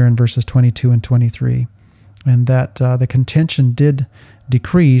motion here in verses 22 and 23, and that the contention did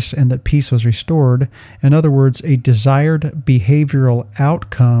decrease and that peace was restored. In other words, a desired behavioral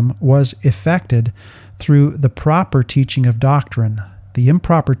outcome was effected through the proper teaching of doctrine. The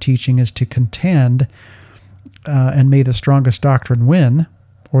improper teaching is to contend, and may the strongest doctrine win,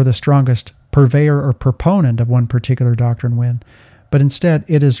 or the strongest purveyor or proponent of one particular doctrine win. But instead,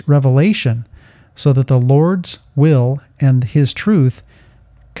 it is revelation, so that the Lord's will and his truth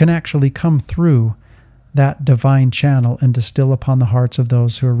can actually come through that divine channel and distill upon the hearts of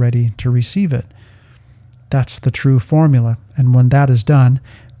those who are ready to receive it. That's the true formula. And when that is done,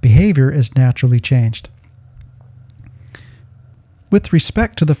 behavior is naturally changed. With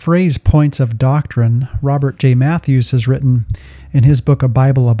respect to the phrase points of doctrine, Robert J. Matthews has written in his book, A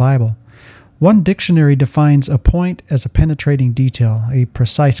Bible, one dictionary defines a point as a penetrating detail, a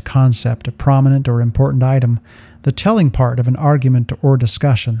precise concept, a prominent or important item, the telling part of an argument or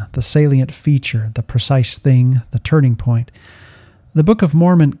discussion, the salient feature, the precise thing, the turning point. The Book of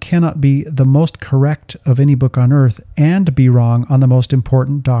Mormon cannot be the most correct of any book on earth and be wrong on the most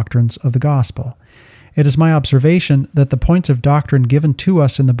important doctrines of the gospel. It is my observation that the points of doctrine given to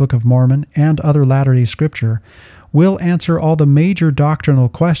us in the Book of Mormon and other Latter-day Scripture will answer all the major doctrinal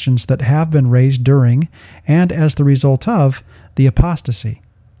questions that have been raised during and as the result of the apostasy.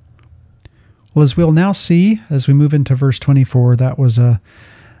 Well, as we'll now see, as we move into verse 24, that was a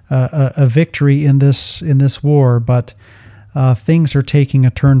victory in this war, but things are taking a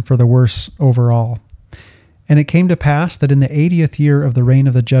turn for the worse overall. And it came to pass that in the 80th year of the reign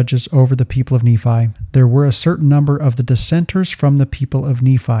of the judges over the people of Nephi, there were a certain number of the dissenters from the people of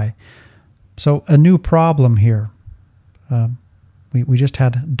Nephi. So a new problem here. We just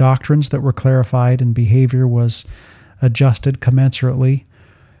had doctrines that were clarified and behavior was adjusted commensurately,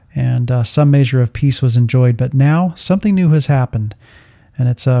 and some measure of peace was enjoyed. But now something new has happened, and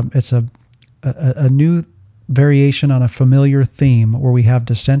it's a new variation on a familiar theme where we have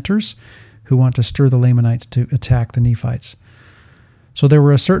dissenters who want to stir the Lamanites to attack the Nephites. So there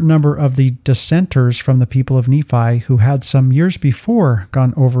were a certain number of the dissenters from the people of Nephi who had some years before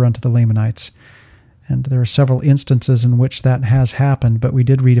gone over unto the Lamanites. And there are several instances in which that has happened, but we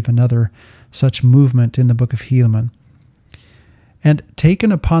did read of another such movement in the book of Helaman. And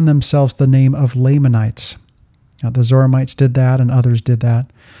taken upon themselves the name of Lamanites. Now, the Zoramites did that, and others did that.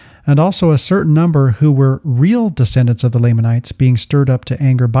 And also a certain number who were real descendants of the Lamanites, being stirred up to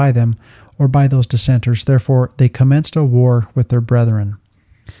anger by them, or by those dissenters. Therefore, they commenced a war with their brethren.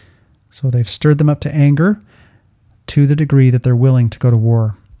 So they've stirred them up to anger to the degree that they're willing to go to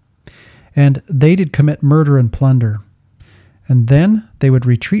war. And they did commit murder and plunder. And then they would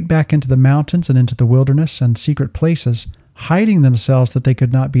retreat back into the mountains and into the wilderness and secret places, hiding themselves that they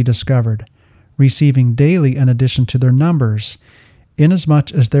could not be discovered, receiving daily an addition to their numbers,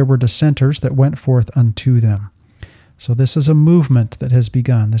 inasmuch as there were dissenters that went forth unto them. So this is a movement that has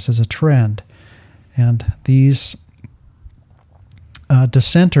begun. This is a trend. And these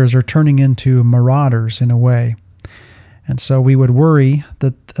dissenters are turning into marauders in a way. And so we would worry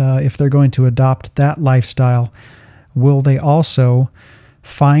that if they're going to adopt that lifestyle, will they also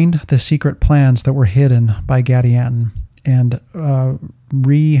find the secret plans that were hidden by Gadianton and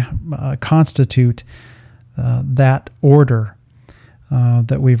reconstitute that order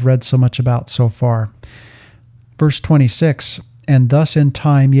that we've read so much about so far. Verse 26, and thus in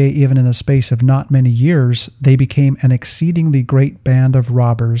time, yea, even in the space of not many years, they became an exceedingly great band of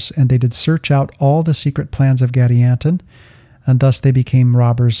robbers, and they did search out all the secret plans of Gadianton, and thus they became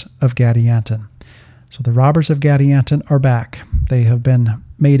robbers of Gadianton. So the robbers of Gadianton are back. They have been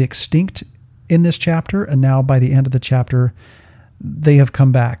made extinct in this chapter, and now by the end of the chapter, they have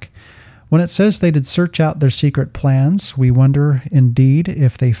come back. When it says they did search out their secret plans, we wonder indeed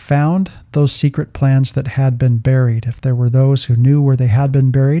if they found those secret plans that had been buried, if there were those who knew where they had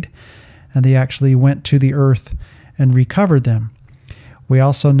been buried, and they actually went to the earth and recovered them. We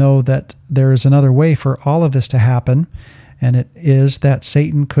also know that there is another way for all of this to happen, and it is that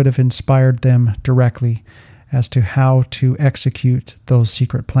Satan could have inspired them directly as to how to execute those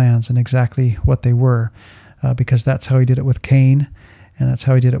secret plans and exactly what they were, because that's how he did it with Cain, and that's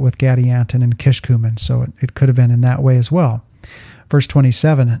how he did it with Gadianton and Kishkumen, so it could have been in that way as well. Verse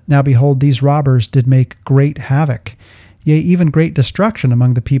 27, Now behold, these robbers did make great havoc, yea, even great destruction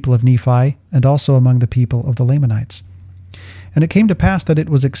among the people of Nephi, and also among the people of the Lamanites. And it came to pass that it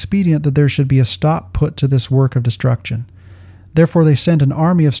was expedient that there should be a stop put to this work of destruction. Therefore they sent an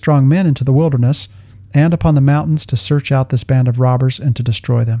army of strong men into the wilderness, and upon the mountains to search out this band of robbers and to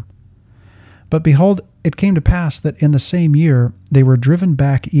destroy them. But behold, it came to pass that in the same year they were driven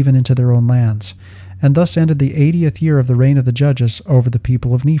back even into their own lands, and thus ended the 80th year of the reign of the judges over the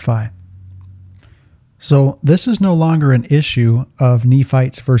people of Nephi. So this is no longer an issue of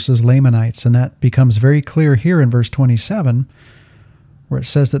Nephites versus Lamanites, and that becomes very clear here in verse 27, where it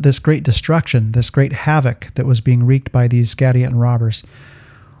says that this great destruction, this great havoc that was being wreaked by these Gadianton robbers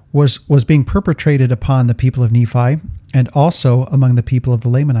was being perpetrated upon the people of Nephi and also among the people of the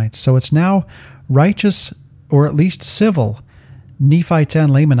Lamanites. So it's now righteous, or at least civil, Nephites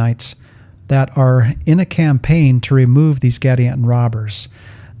and Lamanites that are in a campaign to remove these Gadianton robbers.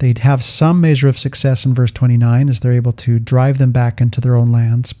 They'd have some measure of success in verse 29 as they're able to drive them back into their own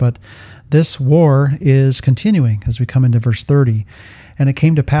lands, but this war is continuing as we come into verse 30. And it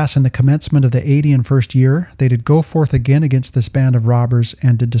came to pass in the commencement of the 81st year, they did go forth again against this band of robbers,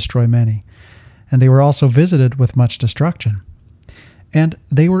 and did destroy many. And they were also visited with much destruction. And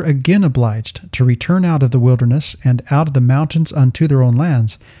they were again obliged to return out of the wilderness and out of the mountains unto their own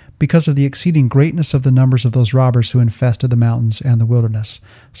lands, because of the exceeding greatness of the numbers of those robbers who infested the mountains and the wilderness.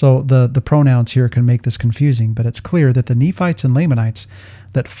 So the pronouns here can make this confusing, but it's clear that the Nephites and Lamanites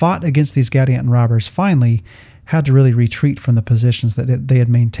that fought against these Gadianton robbers finally had to really retreat from the positions that they had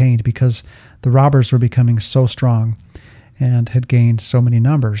maintained, because the robbers were becoming so strong and had gained so many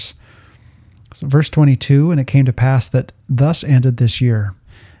numbers. So verse 22, And it came to pass that thus ended this year.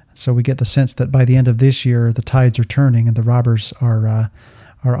 So we get the sense that by the end of this year, the tides are turning and the robbers are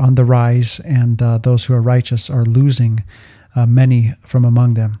on the rise, and those who are righteous are losing many from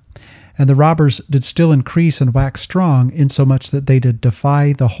among them. And the robbers did still increase and wax strong, insomuch that they did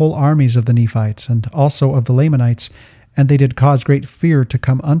defy the whole armies of the Nephites, and also of the Lamanites, and they did cause great fear to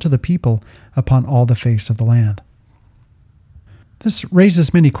come unto the people upon all the face of the land. This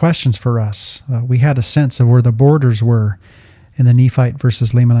raises many questions for us. We had a sense of where the borders were in the Nephite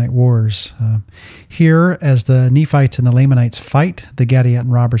versus Lamanite wars. Here, as the Nephites and the Lamanites fight the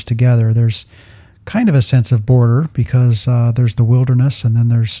Gadianton robbers together, there's kind of a sense of border, because there's the wilderness and then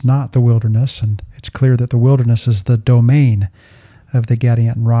there's not the wilderness, and it's clear that the wilderness is the domain of the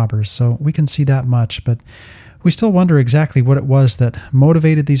Gadianton robbers. So we can see that much, but we still wonder exactly what it was that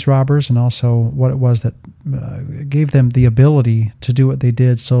motivated these robbers, and also what it was that gave them the ability to do what they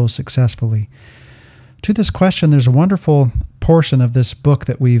did so successfully. To this question, there's a wonderful portion of this book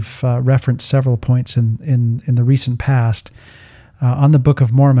that we've referenced several points in the recent past, on the Book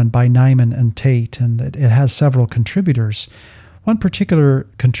of Mormon by Nyman and Tate, and it has several contributors. One particular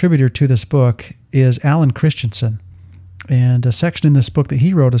contributor to this book is Alan Christensen, and a section in this book that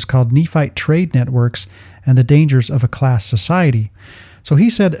he wrote is called Nephite Trade Networks and the Dangers of a Class Society. So he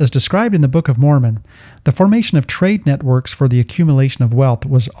said, as described in the Book of Mormon, the formation of trade networks for the accumulation of wealth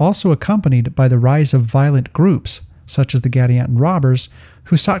was also accompanied by the rise of violent groups, such as the Gadianton robbers,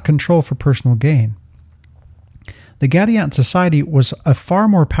 who sought control for personal gain. The Gadianton Society was a far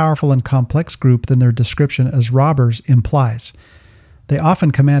more powerful and complex group than their description as robbers implies. They often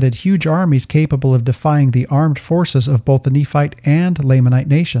commanded huge armies capable of defying the armed forces of both the Nephite and Lamanite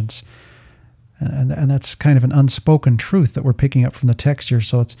nations. And that's kind of an unspoken truth that we're picking up from the text here.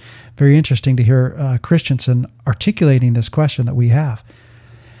 So it's very interesting to hear Christensen articulating this question that we have.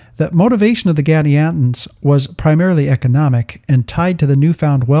 The motivation of the Gadiantons was primarily economic and tied to the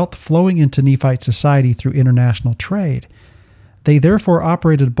newfound wealth flowing into Nephite society through international trade. They therefore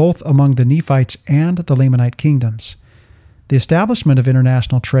operated both among the Nephites and the Lamanite kingdoms. The establishment of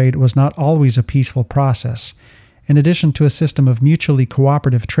international trade was not always a peaceful process. In addition to a system of mutually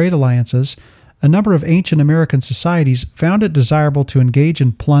cooperative trade alliances, a number of ancient American societies found it desirable to engage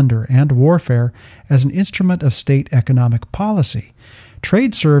in plunder and warfare as an instrument of state economic policy.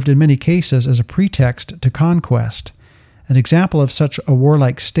 Trade served in many cases as a pretext to conquest. An example of such a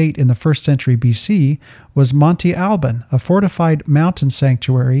warlike state in the 1st century BC was Monte Alban, a fortified mountain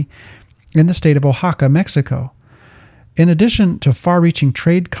sanctuary in the state of Oaxaca, Mexico. In addition to far-reaching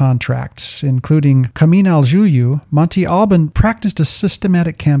trade contracts, including Caminaljuyu, Monte Alban practiced a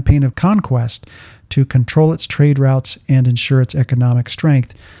systematic campaign of conquest to control its trade routes and ensure its economic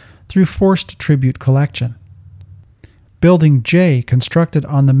strength through forced tribute collection. Building J, constructed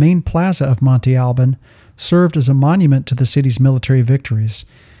on the main plaza of Monte Alban, served as a monument to the city's military victories.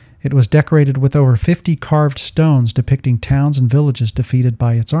 It was decorated with over 50 carved stones depicting towns and villages defeated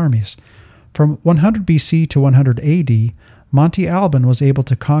by its armies. From 100 BC to 100 AD, Monte Alban was able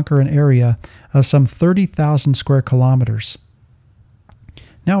to conquer an area of some 30,000 square kilometers.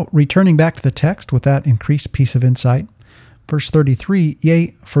 Now, returning back to the text with that increased piece of insight, verse 33,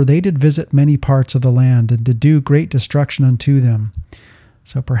 Yea, for they did visit many parts of the land, and did do great destruction unto them.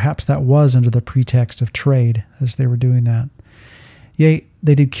 So perhaps that was under the pretext of trade, as they were doing that. Yea,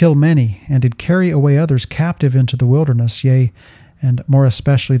 they did kill many, and did carry away others captive into the wilderness, yea, and more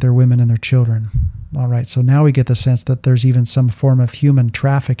especially their women and their children. All right, so now we get the sense that there's even some form of human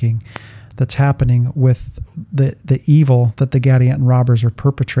trafficking that's happening with the evil that the Gadianton robbers are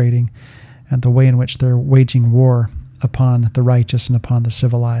perpetrating and the way in which they're waging war upon the righteous and upon the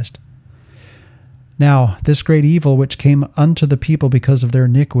civilized. Now, this great evil which came unto the people because of their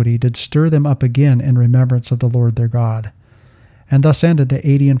iniquity did stir them up again in remembrance of the Lord their God. And thus ended the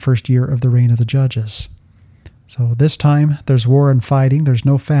 81st year of the reign of the judges. So this time there's war and fighting, there's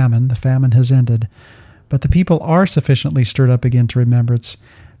no famine, the famine has ended, but the people are sufficiently stirred up again to remembrance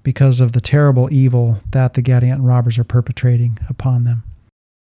because of the terrible evil that the Gadianton robbers are perpetrating upon them.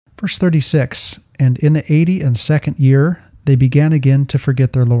 Verse 36, And in the 82nd year they began again to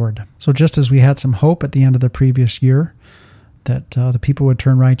forget their Lord. So just as we had some hope at the end of the previous year that the people would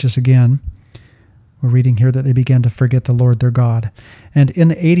turn righteous again, we're reading here that they began to forget the Lord their God. And in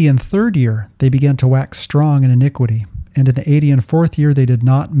the 83rd year they began to wax strong in iniquity. And in the 84th year they did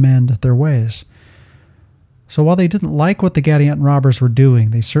not mend their ways. So while they didn't like what the Gadianton robbers were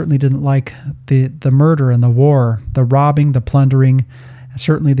doing, they certainly didn't like the murder and the war, the robbing, the plundering, and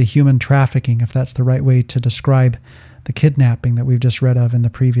certainly the human trafficking, if that's the right way to describe the kidnapping that we've just read of in the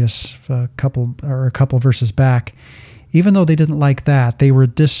previous couple verses back. Even though they didn't like that, they were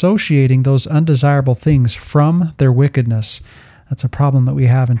dissociating those undesirable things from their wickedness. That's a problem that we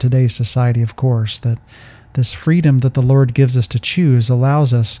have in today's society, of course, that this freedom that the Lord gives us to choose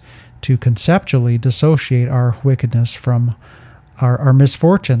allows us to conceptually dissociate our wickedness from our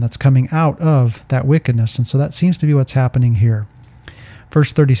misfortune that's coming out of that wickedness. And so that seems to be what's happening here.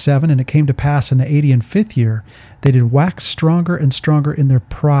 Verse 37, And it came to pass in the 85th year, they did wax stronger and stronger in their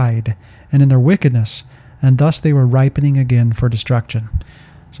pride and in their wickedness, and thus they were ripening again for destruction.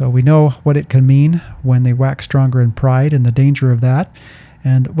 So we know what it can mean when they wax stronger in pride and the danger of that.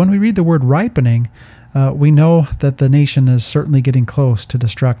 And when we read the word ripening, we know that the nation is certainly getting close to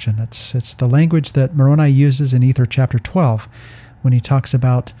destruction. It's the language that Moroni uses in Ether chapter 12 when he talks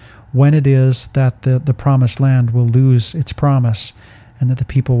about when it is that the promised land will lose its promise and that the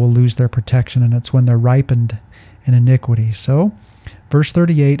people will lose their protection, and it's when they're ripened in iniquity. So, verse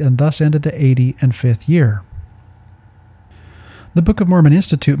 38, And thus ended the 85th year. The Book of Mormon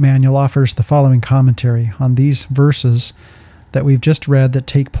Institute Manual offers the following commentary on these verses that we've just read that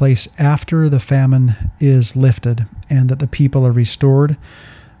take place after the famine is lifted and that the people are restored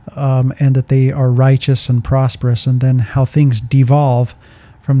and that they are righteous and prosperous, and then how things devolve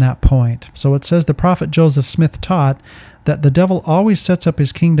from that point. So it says the prophet Joseph Smith taught that the devil always sets up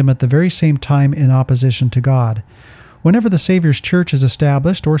his kingdom at the very same time in opposition to God. Whenever the Savior's church is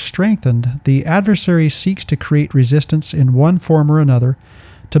established or strengthened, the adversary seeks to create resistance in one form or another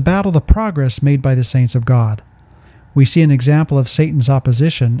to battle the progress made by the saints of God. We see an example of Satan's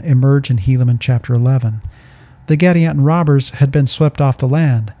opposition emerge in Helaman chapter 11. The Gadianton robbers had been swept off the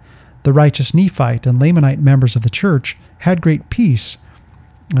land. The righteous Nephite and Lamanite members of the church had great peace.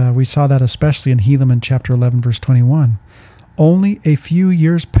 We saw that especially in Helaman chapter 11, verse 21. Only a few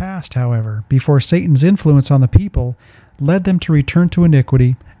years passed, however, before Satan's influence on the people led them to return to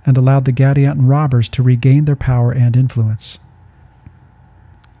iniquity and allowed the Gadianton robbers to regain their power and influence.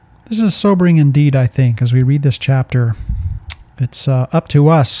 This is sobering indeed, I think, as we read this chapter. It's up to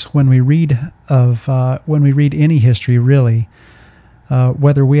us when we read any history, really,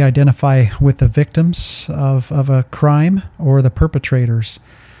 whether we identify with the victims of a crime or the perpetrators.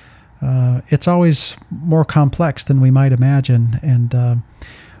 It's always more complex than we might imagine, and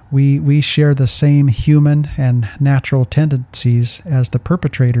we share the same human and natural tendencies as the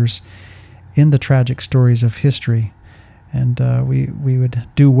perpetrators in the tragic stories of history. And we would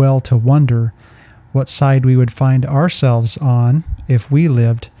do well to wonder what side we would find ourselves on if we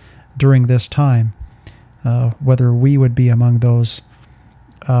lived during this time, whether we would be among those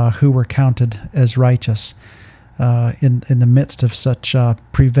who were counted as righteous in the midst of such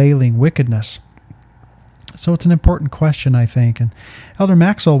prevailing wickedness. So it's an important question, I think. And Elder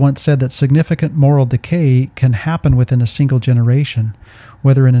Maxwell once said that significant moral decay can happen within a single generation,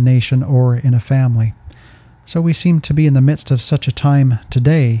 whether in a nation or in a family. So we seem to be in the midst of such a time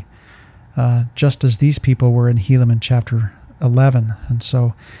today, just as these people were in Helaman chapter 11. And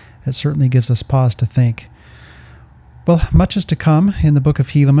so it certainly gives us pause to think. Well, much is to come in the book of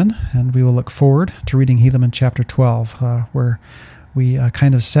Helaman, and we will look forward to reading Helaman chapter 12, where we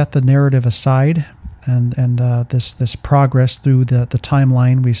kind of set the narrative aside, and this progress through the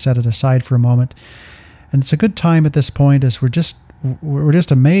timeline, we set it aside for a moment. And it's a good time at this point, as we're just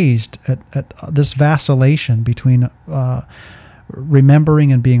amazed at this vacillation between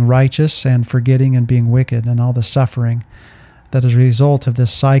remembering and being righteous and forgetting and being wicked, and all the suffering that is a result of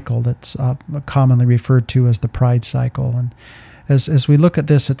this cycle that's commonly referred to as the pride cycle. And as we look at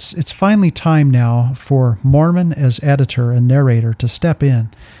this, it's finally time now for Mormon as editor and narrator to step in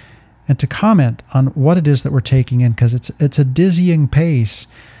and to comment on what it is that we're taking in, because it's a dizzying pace.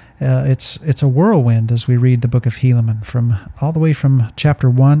 It's a whirlwind as we read the book of Helaman, from all the way from chapter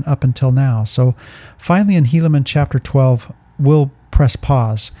 1 up until now. So finally in Helaman chapter 12, we'll press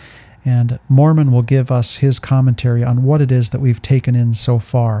pause, and Mormon will give us his commentary on what it is that we've taken in so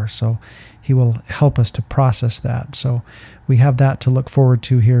far. So he will help us to process that. So we have that to look forward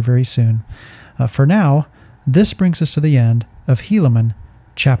to here very soon. For now, this brings us to the end of Helaman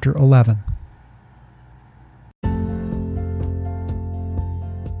chapter 11.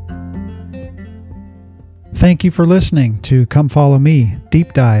 Thank you for listening to Come Follow Me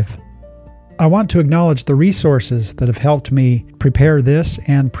Deep Dive. I want to acknowledge the resources that have helped me prepare this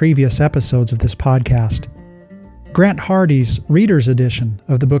and previous episodes of this podcast. Grant Hardy's Reader's Edition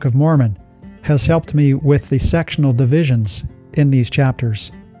of the Book of Mormon has helped me with the sectional divisions in these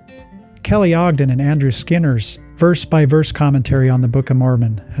chapters. Kelly Ogden and Andrew Skinner's verse-by-verse commentary on the Book of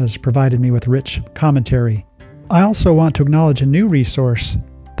Mormon has provided me with rich commentary. I also want to acknowledge a new resource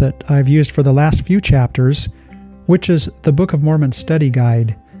that I've used for the last few chapters, which is the Book of Mormon Study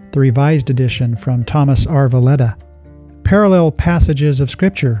Guide, the revised edition from Thomas R. Valletta. Parallel passages of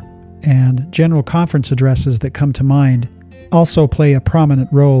Scripture and general conference addresses that come to mind also play a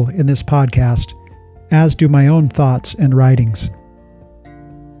prominent role in this podcast, as do my own thoughts and writings.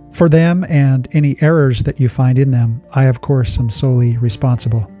 For them and any errors that you find in them, I of course am solely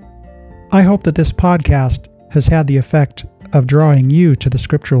responsible. I hope that this podcast has had the effect of drawing you to the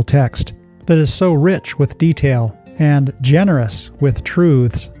scriptural text that is so rich with detail and generous with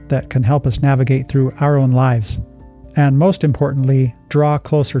truths that can help us navigate through our own lives, and most importantly, draw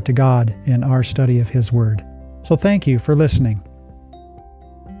closer to God in our study of His Word. So thank you for listening.